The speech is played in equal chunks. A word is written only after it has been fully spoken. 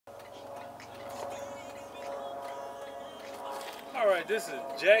Alright, this is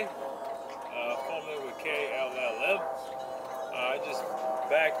Jay, formerly with KLLM. I just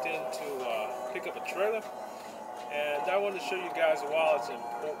backed in to pick up a trailer, and I want to show you guys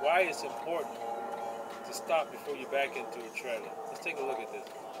why it's important to stop before you back into a trailer. Let's take a look at this.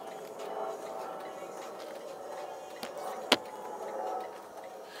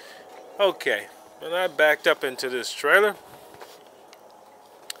 Okay, when I backed up into this trailer,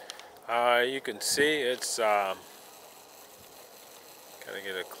 you can see it's kind of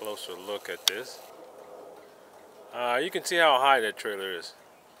get a closer look at this. You can see how high that trailer is.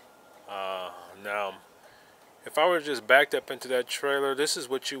 Now, if I were just backed up into that trailer, this is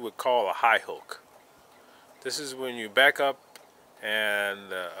what you would call a high hook. This is when you back up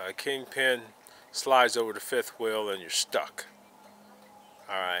and a kingpin slides over the fifth wheel and you're stuck.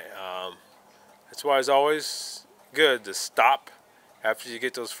 Alright, that's why it's always good to stop after you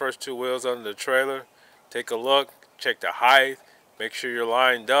get those first two wheels under the trailer. Take a look, check the height, make sure you're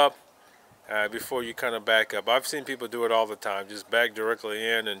lined up before you kind of back up. I've seen people do it all the time, just back directly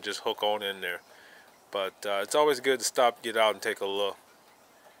in and just hook on in there. But it's always good to stop, get out, and take a look.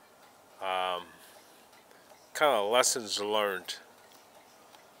 Kind of lessons learned,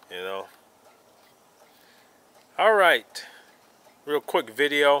 you know. Alright, real quick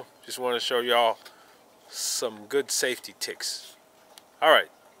video. Just want to show y'all some good safety tips. Alright,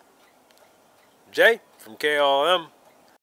 Jay from KLM.